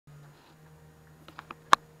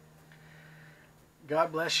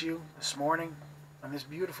God bless you this morning on this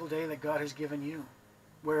beautiful day that God has given you.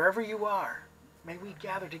 Wherever you are, may we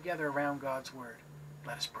gather together around God's Word.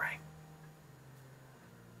 Let us pray.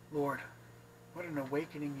 Lord, what an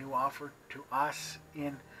awakening you offer to us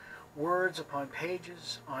in words upon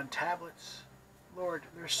pages, on tablets. Lord,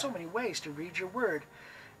 there are so many ways to read your Word.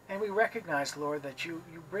 And we recognize, Lord, that you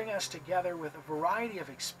bring us together with a variety of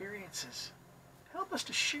experiences. Help us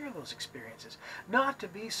to share those experiences, not to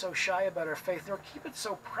be so shy about our faith, nor keep it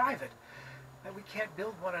so private that we can't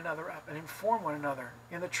build one another up and inform one another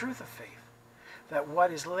in the truth of faith. That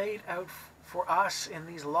what is laid out for us in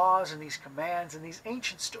these laws and these commands and these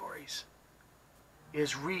ancient stories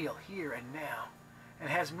is real here and now and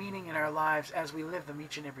has meaning in our lives as we live them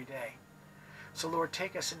each and every day. So Lord,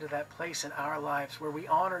 take us into that place in our lives where we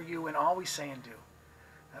honor you in all we say and do,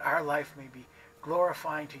 that our life may be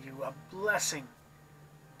glorifying to you, a blessing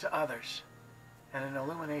to others, and an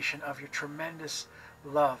illumination of your tremendous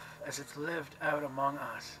love as it's lived out among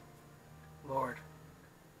us. Lord,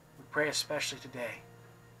 we pray especially today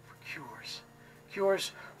for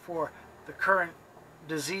cures for the current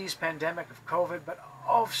disease pandemic of COVID, but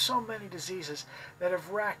of so many diseases that have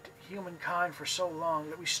racked humankind for so long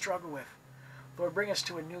that we struggle with. Lord, bring us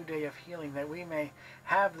to a new day of healing, that we may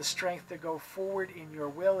have the strength to go forward in your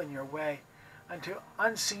will and your way unto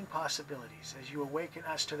unseen possibilities as you awaken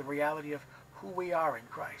us to the reality of who we are in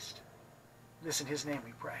Christ. This in his name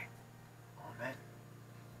we pray. Amen.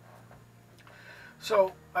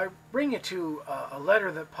 So I bring you to a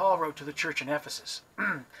letter that Paul wrote to the church in Ephesus.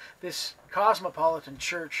 This cosmopolitan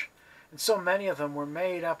church, and so many of them were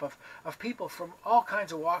made up of people from all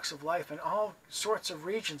kinds of walks of life and all sorts of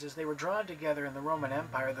regions as they were drawn together in the Roman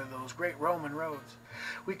Empire, those great Roman roads.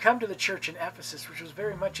 We come to the church in Ephesus, which was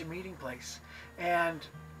very much a meeting place. And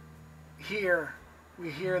here we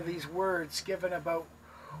hear these words given about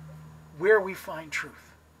where we find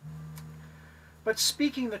truth. But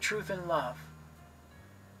speaking the truth in love,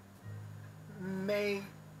 may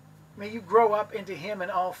you grow up into him in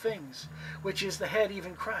all things, which is the head,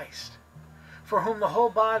 even Christ, for whom the whole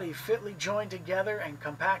body fitly joined together and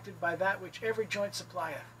compacted by that which every joint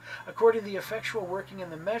supplieth, according to the effectual working in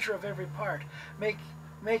the measure of every part,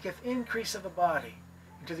 maketh increase of the body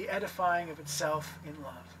into the edifying of itself in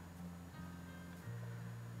love.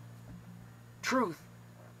 Truth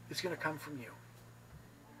is going to come from you.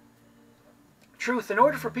 Truth, in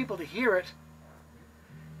order for people to hear it,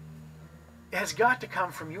 has got to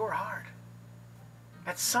come from your heart.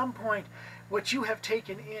 At some point, what you have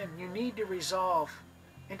taken in, you need to resolve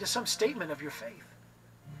into some statement of your faith.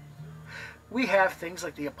 We have things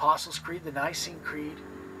like the Apostles' Creed, the Nicene Creed.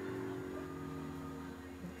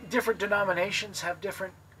 Different denominations have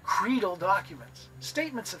different creedal documents,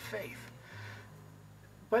 statements of faith.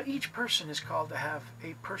 But each person is called to have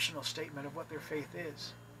a personal statement of what their faith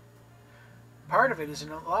is. Part of it is in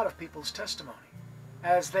a lot of people's testimony,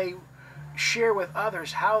 as they share with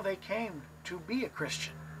others how they came to be a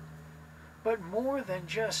Christian. But more than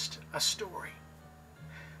just a story.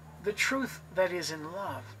 The truth that is in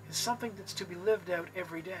love is something that's to be lived out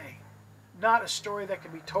every day. Not a story that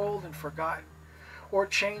can be told and forgotten, or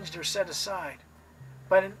changed or set aside,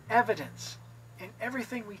 but an evidence in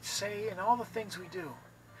everything we say and all the things we do,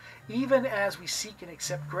 even as we seek and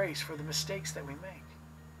accept grace for the mistakes that we make.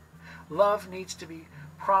 Love needs to be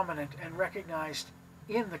prominent and recognized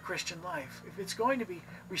in the Christian life if it's going to be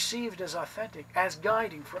received as authentic, as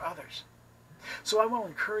guiding for others. So I will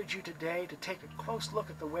encourage you today to take a close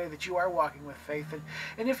look at the way that you are walking with faith.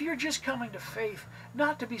 And if you're just coming to faith,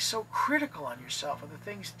 not to be so critical on yourself and the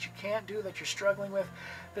things that you can't do, that you're struggling with,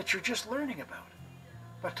 that you're just learning about,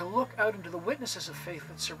 but to look out into the witnesses of faith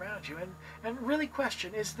that surround you and really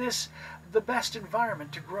question, is this the best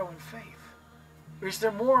environment to grow in faith? Or is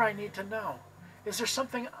there more I need to know? Is there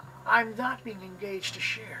something I'm not being engaged to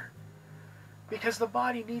share? Because the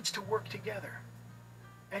body needs to work together.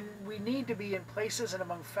 And we need to be in places and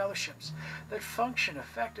among fellowships that function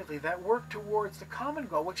effectively, that work towards the common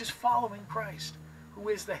goal, which is following Christ, who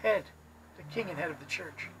is the head, the king and head of the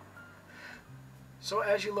church. So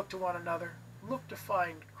as you look to one another, look to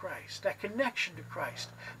find Christ, that connection to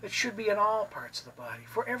Christ that should be in all parts of the body,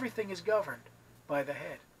 for everything is governed by the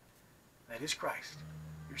head. That is Christ,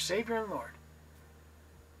 your Savior and Lord,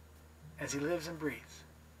 as he lives and breathes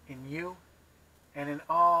in you and in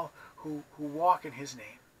all who walk in his name.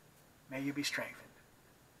 May you be strengthened.